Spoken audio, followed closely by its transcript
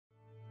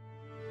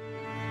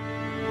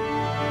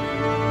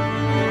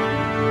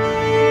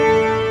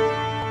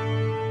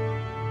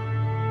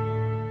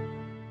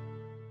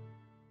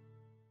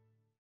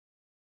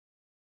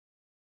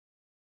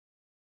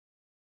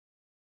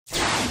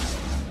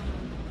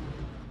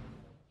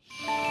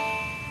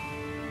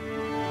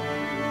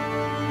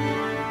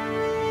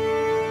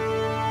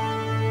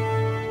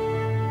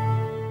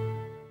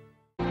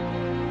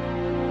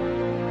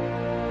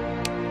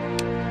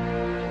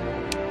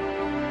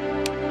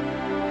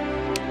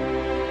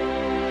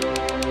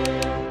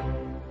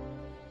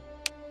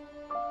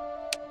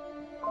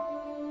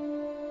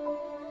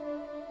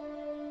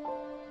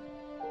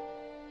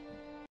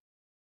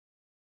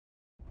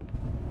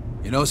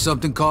You know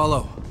something,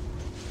 Carlo?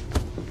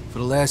 For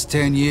the last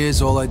 10 years,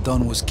 all I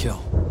done was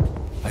kill.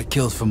 I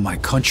killed for my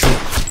country.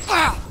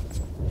 I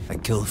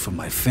killed for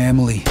my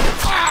family.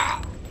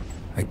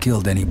 I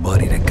killed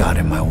anybody that got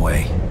in my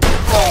way.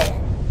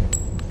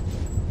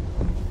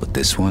 But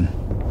this one's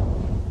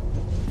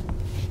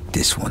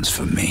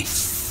for me.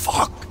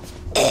 Fuck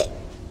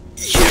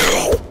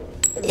you.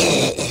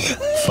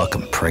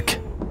 Fucking prick.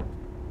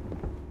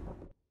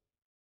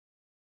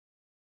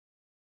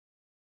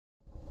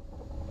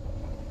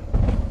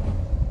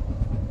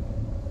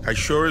 I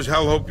sure as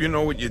hell hope you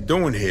know what you're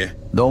doing here.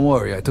 Don't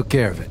worry, I took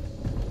care of it.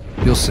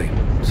 You'll see.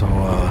 So,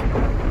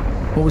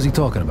 what was he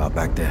talking about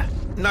back there?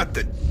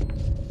 Nothing.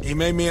 He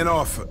made me an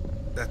offer,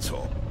 that's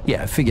all.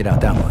 Yeah, I figured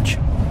out that much.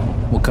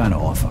 What kind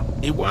of offer?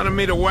 He wanted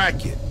me to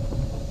whack it.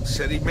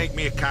 Said he'd make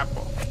me a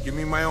capo, give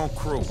me my own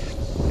crew.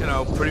 You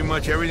know, pretty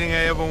much everything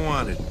I ever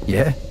wanted.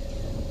 Yeah?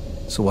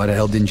 So why the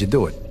hell didn't you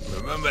do it?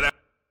 Remember that?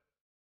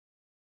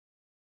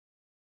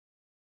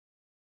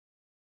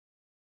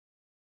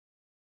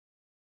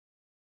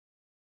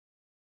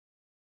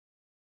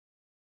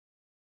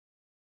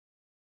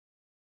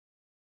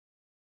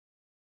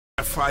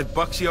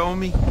 $5 you owe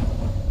me?